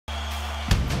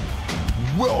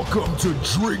Welcome to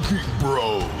Drinking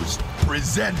Bros,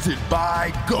 presented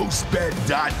by GhostBed.com.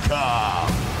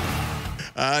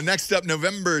 Next up,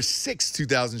 November 6,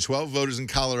 2012, voters in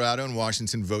Colorado and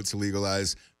Washington vote to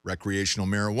legalize recreational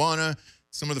marijuana.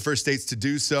 Some of the first states to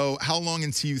do so. How long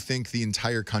until you think the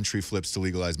entire country flips to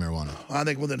legalize marijuana? I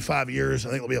think within 5 years, I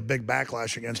think there'll be a big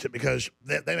backlash against it because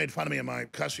they made fun of me in my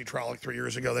custody trial like 3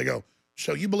 years ago. They go,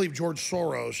 so you believe George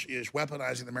Soros is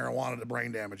weaponizing the marijuana to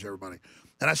brain damage everybody?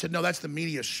 And I said, no, that's the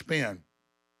media spin.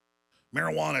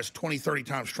 Marijuana is 20, 30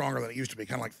 times stronger than it used to be,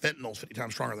 kind of like fentanyl's 50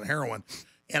 times stronger than heroin.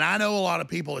 And I know a lot of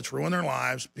people, it's ruined their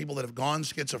lives, people that have gone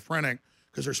schizophrenic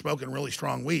because they're smoking really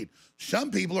strong weed. Some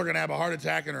people are going to have a heart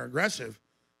attack and are aggressive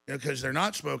because they're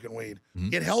not smoking weed.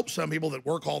 Mm-hmm. It helps some people that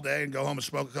work all day and go home and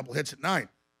smoke a couple hits at night.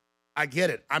 I get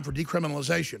it. I'm for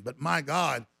decriminalization. But my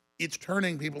God, it's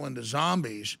turning people into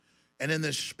zombies. And in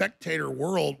this spectator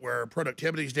world where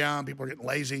productivity's down, people are getting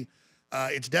lazy,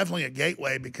 it's definitely a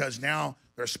gateway because now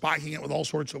they're spiking it with all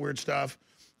sorts of weird stuff.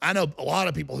 I know a lot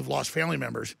of people who've lost family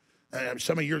members.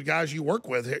 Some of your guys you work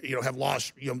with, have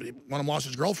lost, one of them lost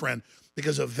his girlfriend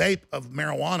because a vape of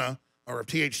marijuana or of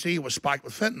THC was spiked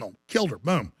with fentanyl. Killed her,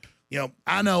 boom.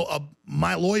 I know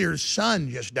my lawyer's son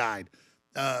just died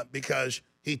because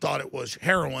he thought it was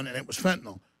heroin and it was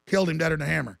fentanyl. Killed him deader than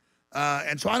a hammer.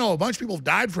 And so I know a bunch of people have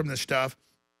died from this stuff.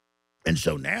 And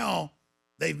so now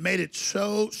they've made it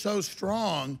so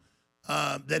strong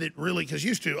that it really, because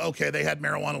used to, okay, they had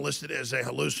marijuana listed as a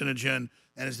hallucinogen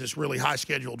and as this really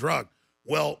high-scheduled drug.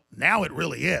 Well, now it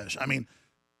really is. I mean,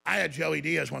 I had Joey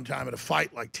Diaz one time at a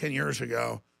fight like 10 years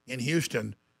ago in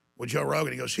Houston with Joe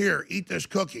Rogan. He goes, here, eat this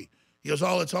cookie. He goes,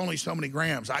 oh, it's only so many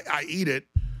grams. I eat it.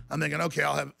 I'm thinking, okay,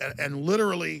 I'll have, and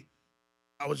literally,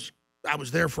 I was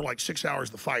there for like 6 hours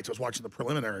of the fights. I was watching the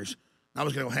preliminaries. I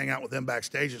was going to go hang out with them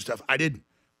backstage and stuff. I didn't.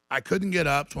 I couldn't get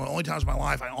up. It's one of the only times in my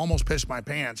life I almost pissed my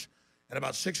pants. And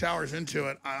about 6 hours into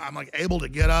it, I'm like able to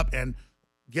get up and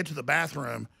get to the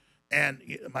bathroom, and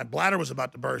my bladder was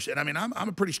about to burst. And I mean, I'm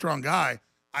a pretty strong guy.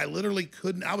 I literally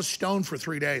couldn't. I was stoned for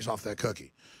 3 days off that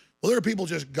cookie. Well, there are people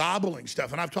just gobbling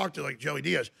stuff. And I've talked to like Joey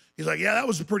Diaz. He's like, yeah, that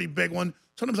was a pretty big one.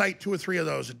 Sometimes I eat 2 or 3 of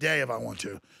those a day if I want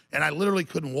to. And I literally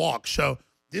couldn't walk. So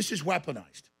this is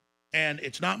weaponized. And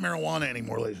it's not marijuana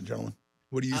anymore, ladies and gentlemen.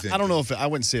 What do you think? I don't know if I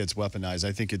wouldn't say it's weaponized.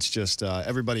 I think it's just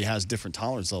everybody has different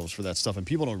tolerance levels for that stuff, and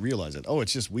people don't realize it. Oh,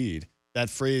 it's just weed. That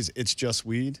phrase, it's just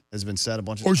weed, has been said a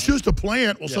bunch of times. Or it's just a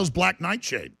plant. Well, so's black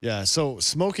nightshade. Yeah, so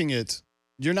smoking it,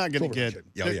 you're not going to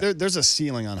get, there's a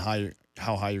ceiling on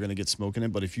how high you're going to get smoking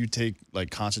it, but if you take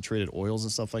like concentrated oils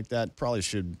and stuff like that, probably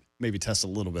should maybe test a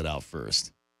little bit out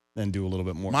first, then do a little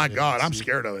bit more. My God, I'm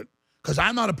scared of it. Because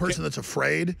I'm not a person that's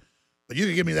afraid. But you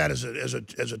can give me that as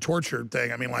a torture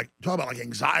thing. I mean, like, talk about like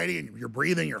anxiety and your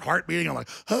breathing, your heart beating. I'm like,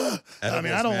 Edibles, I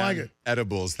mean, I don't like it.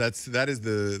 Edibles. That is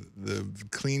the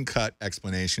clean cut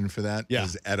explanation for that. Yeah,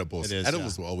 is edibles.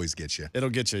 Edibles will always get you. It'll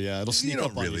get you. Yeah, it'll sneak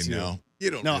up on you. You don't really know.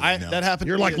 You don't. No, really know. That happened.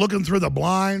 You're like looking through the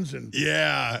blinds and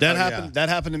that happened. That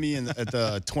happened to me at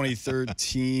the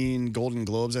 2013 Golden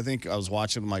Globes. I think I was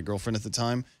watching with my girlfriend at the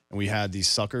time. And we had these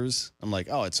suckers. I'm like,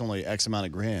 oh, it's only X amount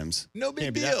of grams. No big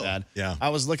Can't deal. Be that bad. Yeah. I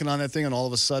was looking on that thing, and all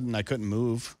of a sudden, I couldn't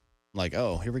move. I'm like,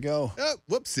 oh, here we go.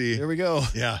 Whoopsie. Here we go.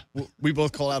 Yeah. We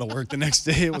both called out of work the next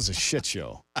day. It was a shit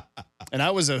show. And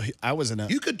I was in a.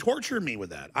 You could torture me with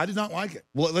that. I did not like it.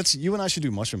 Well, you and I should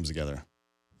do mushrooms together.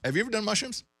 Have you ever done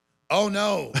mushrooms? Oh,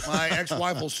 no. My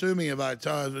ex-wife will sue me if I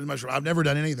tell her mushroom. I've never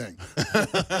done anything.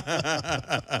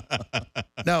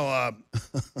 No,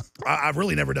 I've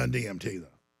really never done DMT, though.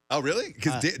 Oh, really?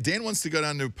 Because Dan wants to go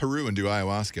down to Peru and do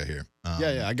ayahuasca here.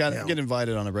 Yeah. I get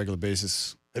invited on a regular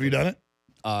basis. Have you done it?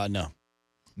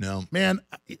 No. Man,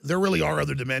 there really are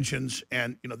other dimensions.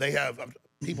 And, they have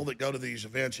people that go to these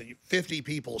events, and 50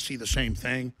 people see the same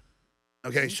thing.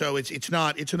 Okay, so it's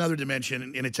another dimension,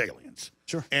 and it's aliens.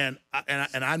 Sure. And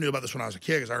I knew about this when I was a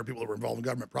kid because I heard people that were involved in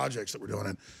government projects that were doing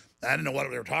it. I didn't know what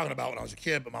they were talking about when I was a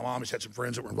kid, but my mom just had some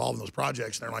friends that were involved in those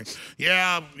projects, and they're like,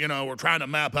 yeah, we're trying to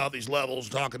map out these levels,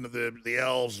 talking to the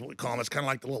elves, what we call them. It's kind of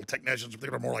like the little technicians.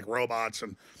 They're more like robots,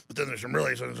 but then there's some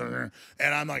really,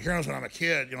 and I'm like, here's when I'm a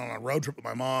kid, on a road trip with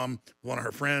my mom, with one of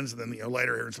her friends, and then,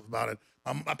 later hearing stuff about it.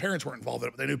 My parents weren't involved in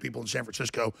it, but they knew people in San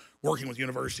Francisco working with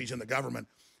universities and the government.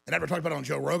 And after I talked about it on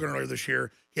Joe Rogan earlier this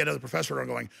year, he had another professor on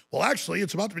going, well, actually,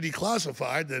 it's about to be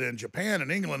declassified that in Japan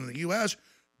and England and the U.S.,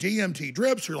 DMT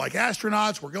drips are like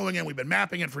astronauts. We're going in. We've been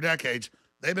mapping it for decades.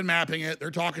 They've been mapping it.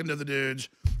 They're talking to the dudes.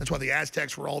 That's why the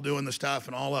Aztecs were all doing the stuff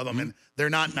and all of them. And they're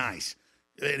not nice.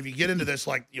 And if you get into this,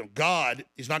 like, God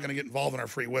is not going to get involved in our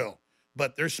free will.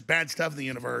 But there's bad stuff in the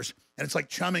universe. And it's like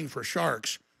chumming for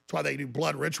sharks. That's why they do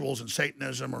blood rituals in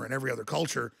Satanism or in every other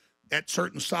culture at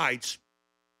certain sites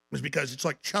is because it's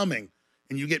like chumming,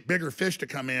 and you get bigger fish to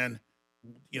come in,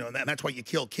 and that's why you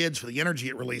kill kids for the energy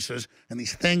it releases, and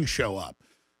these things show up.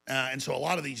 And so a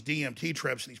lot of these DMT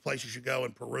trips, these places you go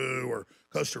in Peru or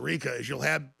Costa Rica, is you'll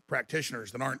have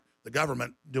practitioners that aren't the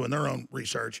government doing their own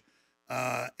research,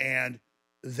 and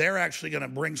they're actually going to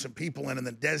bring some people in and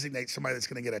then designate somebody that's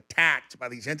going to get attacked by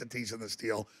these entities in this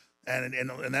deal. And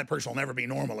that person will never be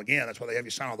normal again. That's why they have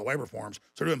you sign all the waiver forms.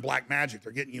 So they're doing black magic.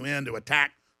 They're getting you in to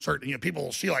attack certain, people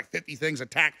will see like 50 things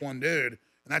attack one dude. And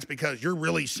that's because you're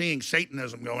really seeing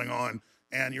Satanism going on,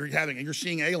 and you're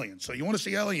seeing aliens. So you want to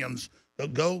see aliens,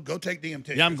 go take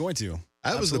DMT. Yeah, I'm going to.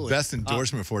 That was the best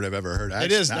endorsement for it I've ever heard.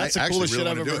 It is. That's the coolest shit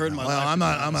I've ever heard in my life. Well, I'm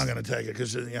not going to take it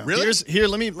because really.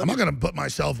 I'm not going to put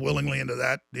myself willingly into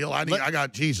that deal. I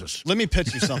got Jesus. Let me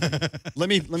pitch you something. let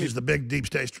me. He's the big deep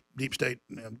state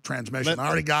transmission.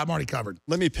 I'm already covered.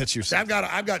 Let me pitch you something.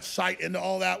 I've got sight into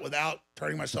all that without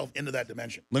turning myself into that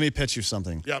dimension. Let me pitch you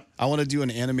something. Yep. I want to do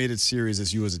an animated series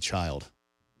as you as a child.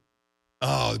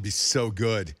 Oh, it'd be so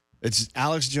good. It's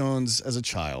Alex Jones as a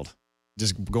child,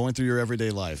 just going through your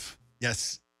everyday life.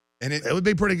 Yes. And it would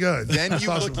be pretty good. Then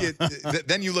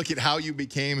you look at how you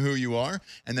became who you are,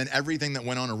 and then everything that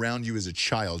went on around you as a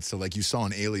child. So like you saw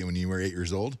an alien when you were 8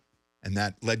 years old, and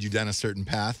that led you down a certain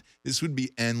path. This would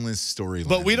be endless storylines.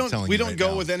 But we don't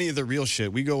go with any of the real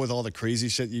shit. We go with all the crazy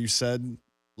shit you said,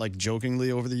 like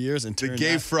jokingly over the years, and the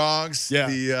gay frogs.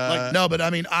 Yeah. No, but I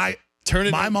mean,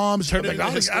 my mom's. I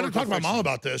don't talk to my mom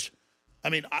about this. I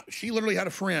mean, she literally had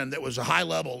a friend that was a high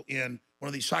level in one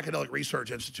of these psychedelic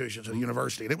research institutions at a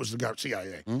university, and it was the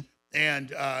CIA.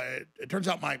 And it turns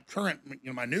out my current,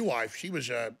 my new wife, she was,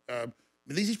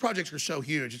 these projects are so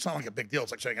huge, it's not like a big deal.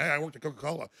 It's like saying, hey, I worked at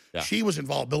Coca-Cola. Yeah. She was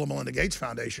involved, Bill and Melinda Gates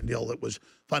Foundation deal that was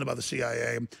funded by the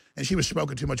CIA, and she was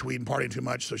smoking too much weed and partying too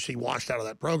much, so she washed out of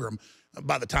that program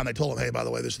by the time they told them, hey, by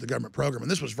the way, this is the government program.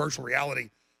 And this was virtual reality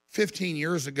 15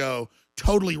 years ago,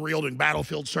 totally real, doing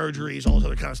battlefield surgeries, all this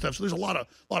other kind of stuff. So there's a lot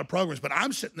of programs, but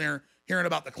I'm sitting there hearing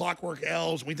about the clockwork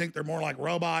elves. We think they're more like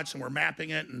robots, and we're mapping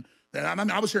it. And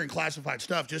I was hearing classified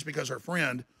stuff just because her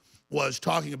friend was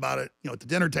talking about it, at the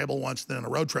dinner table once, then on a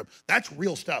road trip. That's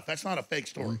real stuff. That's not a fake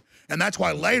story. And that's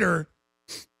why later,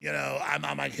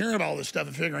 I'm like hearing about all this stuff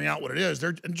and figuring out what it is.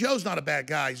 And Joe's not a bad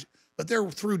guy. But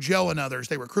they're through Joe and others.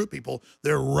 They recruit people.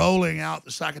 They're rolling out the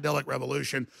psychedelic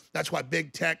revolution. That's why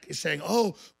big tech is saying,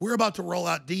 oh, we're about to roll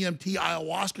out DMT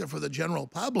ayahuasca for the general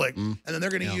public. And then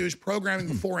they're going to use programming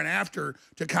before and after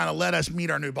to kind of let us meet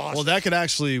our new bosses. Well, that could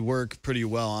actually work pretty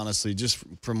well, honestly, just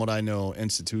from what I know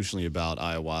institutionally about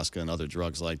ayahuasca and other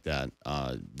drugs like that.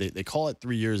 They call it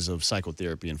 3 years of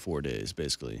psychotherapy in 4 days,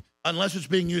 basically. Unless it's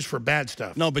being used for bad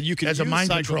stuff. No, but you can use a mind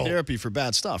psychotherapy for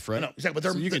bad stuff, right? No, exactly.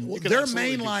 But they're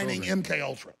mainlining MK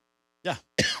Ultra. Yeah.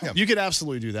 You could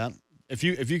absolutely do that. If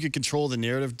you could control the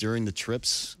narrative during the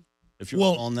trips, if you're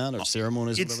on that, or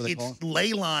ceremonies, whatever they call it. It's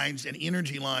ley lines and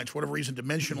energy lines, for whatever reason,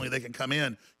 dimensionally they can come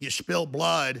in. You spill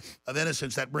blood of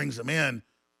innocence, that brings them in.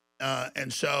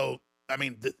 And so, I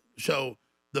mean, so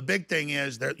the big thing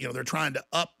is they're trying to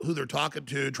up who they're talking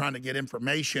to, trying to get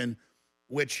information,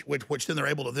 which then they're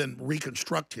able to then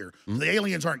reconstruct here. So the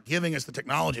aliens aren't giving us the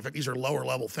technology. In fact, these are lower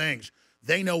level things.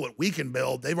 They know what we can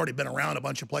build. They've already been around a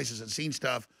bunch of places and seen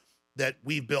stuff that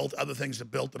we've built, other things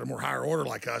have built that are more higher order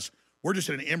like us. We're just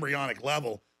at an embryonic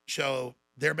level. So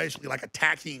they're basically like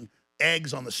attacking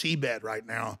eggs on the seabed right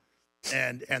now.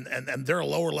 And they're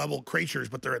lower level creatures,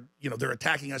 but they're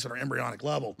attacking us at our embryonic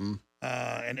level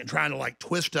and trying to like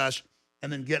twist us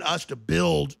and then get us to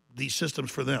build these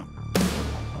systems for them.